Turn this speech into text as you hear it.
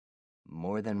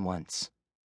more than once.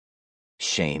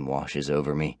 Shame washes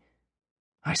over me.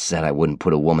 I said I wouldn't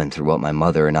put a woman through what my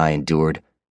mother and I endured.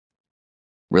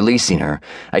 Releasing her,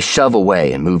 I shove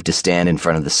away and move to stand in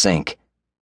front of the sink.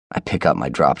 I pick up my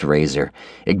dropped razor,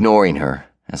 ignoring her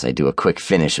as I do a quick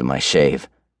finish of my shave.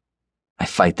 I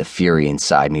fight the fury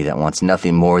inside me that wants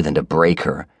nothing more than to break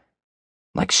her,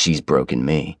 like she's broken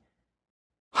me.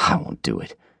 I won't do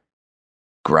it.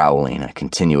 Growling, I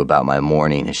continue about my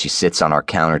morning as she sits on our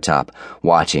countertop,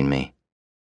 watching me.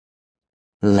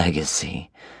 Legacy.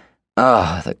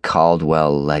 Ah, the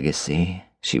Caldwell legacy,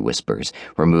 she whispers,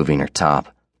 removing her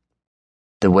top.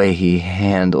 The way he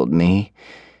handled me.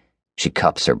 She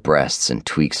cups her breasts and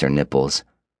tweaks her nipples.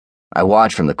 I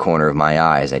watch from the corner of my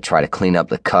eye as I try to clean up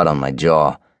the cut on my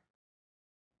jaw.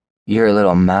 You're a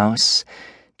little mouse,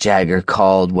 Jagger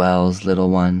Caldwell's little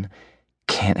one.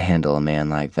 Can't handle a man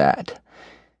like that.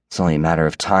 It's only a matter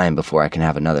of time before I can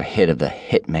have another hit of the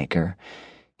hitmaker.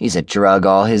 He's a drug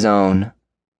all his own.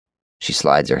 She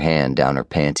slides her hand down her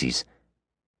panties.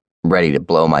 Ready to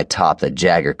blow my top that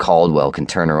Jagger Caldwell can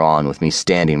turn her on with me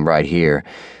standing right here,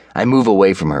 I move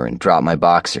away from her and drop my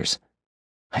boxers.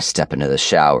 I step into the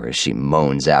shower as she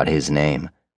moans out his name.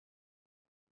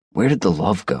 Where did the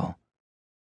love go?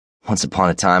 Once upon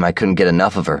a time I couldn't get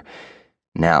enough of her.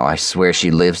 Now I swear she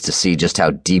lives to see just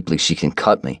how deeply she can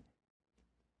cut me.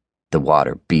 The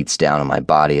water beats down on my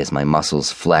body as my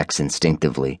muscles flex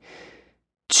instinctively.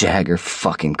 Jagger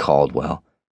fucking Caldwell,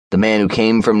 the man who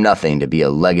came from nothing to be a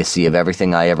legacy of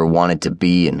everything I ever wanted to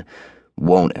be and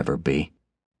won't ever be.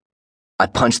 I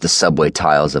punch the subway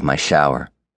tiles of my shower.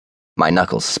 My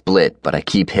knuckles split, but I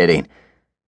keep hitting.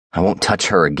 I won't touch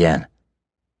her again.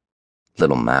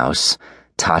 Little mouse,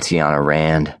 Tatiana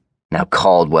Rand, now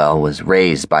Caldwell, was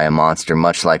raised by a monster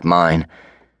much like mine.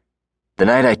 The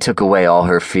night I took away all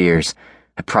her fears,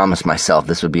 I promised myself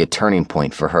this would be a turning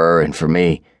point for her and for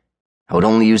me. I would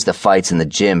only use the fights in the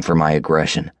gym for my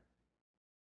aggression.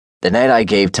 The night I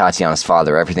gave Tatiana's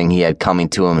father everything he had coming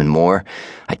to him and more,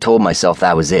 I told myself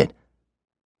that was it.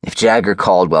 If Jagger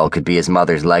Caldwell could be his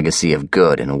mother's legacy of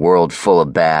good in a world full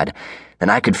of bad, then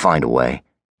I could find a way,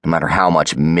 no matter how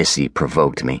much Missy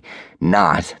provoked me,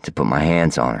 not to put my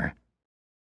hands on her.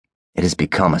 It has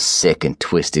become a sick and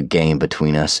twisted game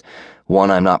between us, one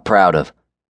I'm not proud of.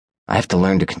 I have to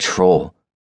learn to control.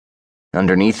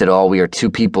 Underneath it all, we are two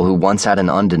people who once had an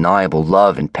undeniable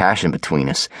love and passion between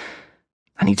us.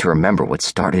 I need to remember what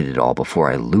started it all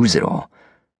before I lose it all.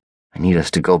 I need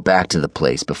us to go back to the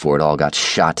place before it all got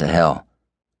shot to hell.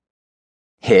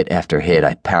 Hit after hit,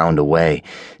 I pound away,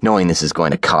 knowing this is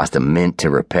going to cost a mint to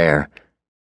repair.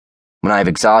 When I've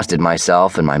exhausted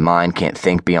myself and my mind can't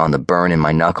think beyond the burn in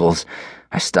my knuckles,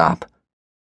 I stop.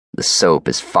 The soap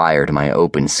is fire to my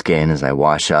open skin as I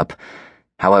wash up.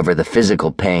 However, the physical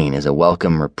pain is a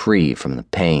welcome reprieve from the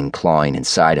pain clawing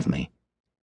inside of me.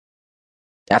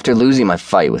 After losing my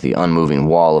fight with the unmoving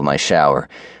wall of my shower,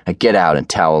 I get out and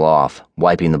towel off,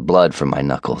 wiping the blood from my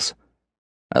knuckles.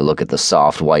 I look at the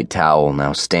soft white towel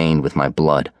now stained with my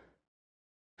blood.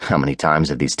 How many times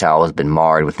have these towels been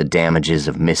marred with the damages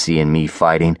of Missy and me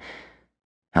fighting?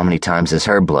 How many times has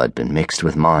her blood been mixed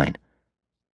with mine?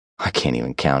 I can't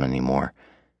even count anymore.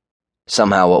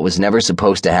 Somehow what was never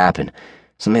supposed to happen,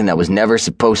 something that was never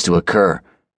supposed to occur.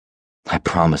 I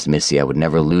promised Missy I would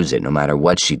never lose it no matter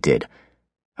what she did.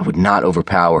 I would not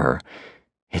overpower her.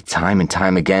 Yet time and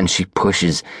time again she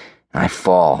pushes, and I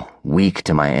fall, weak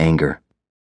to my anger.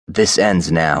 This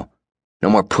ends now. No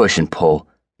more push and pull.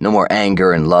 No more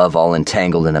anger and love all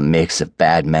entangled in a mix of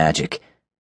bad magic.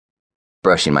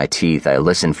 Brushing my teeth, I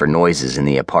listen for noises in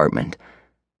the apartment.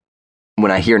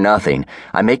 When I hear nothing,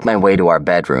 I make my way to our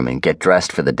bedroom and get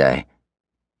dressed for the day.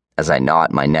 As I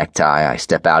knot my necktie, I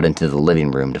step out into the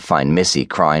living room to find Missy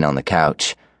crying on the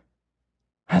couch.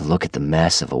 I look at the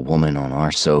mess of a woman on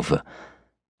our sofa.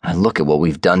 I look at what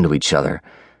we've done to each other,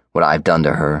 what I've done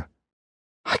to her.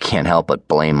 I can't help but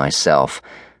blame myself.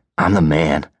 I'm the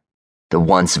man. The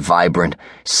once vibrant,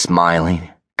 smiling,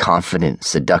 confident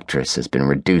seductress has been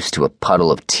reduced to a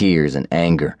puddle of tears and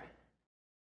anger.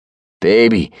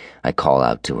 Baby, I call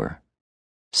out to her.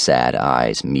 Sad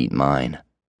eyes meet mine.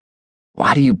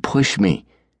 Why do you push me?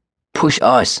 Push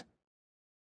us.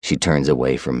 She turns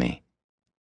away from me.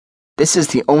 This is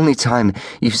the only time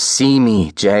you see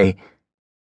me, Jay.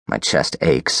 My chest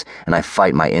aches, and I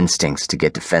fight my instincts to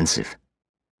get defensive.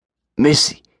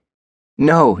 Missy.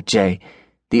 No, Jay.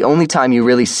 The only time you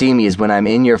really see me is when I'm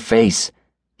in your face.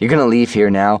 You're gonna leave here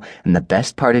now, and the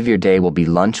best part of your day will be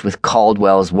lunch with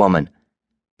Caldwell's woman.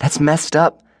 That's messed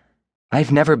up.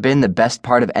 I've never been the best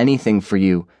part of anything for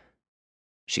you.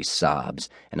 She sobs,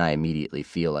 and I immediately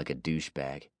feel like a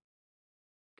douchebag.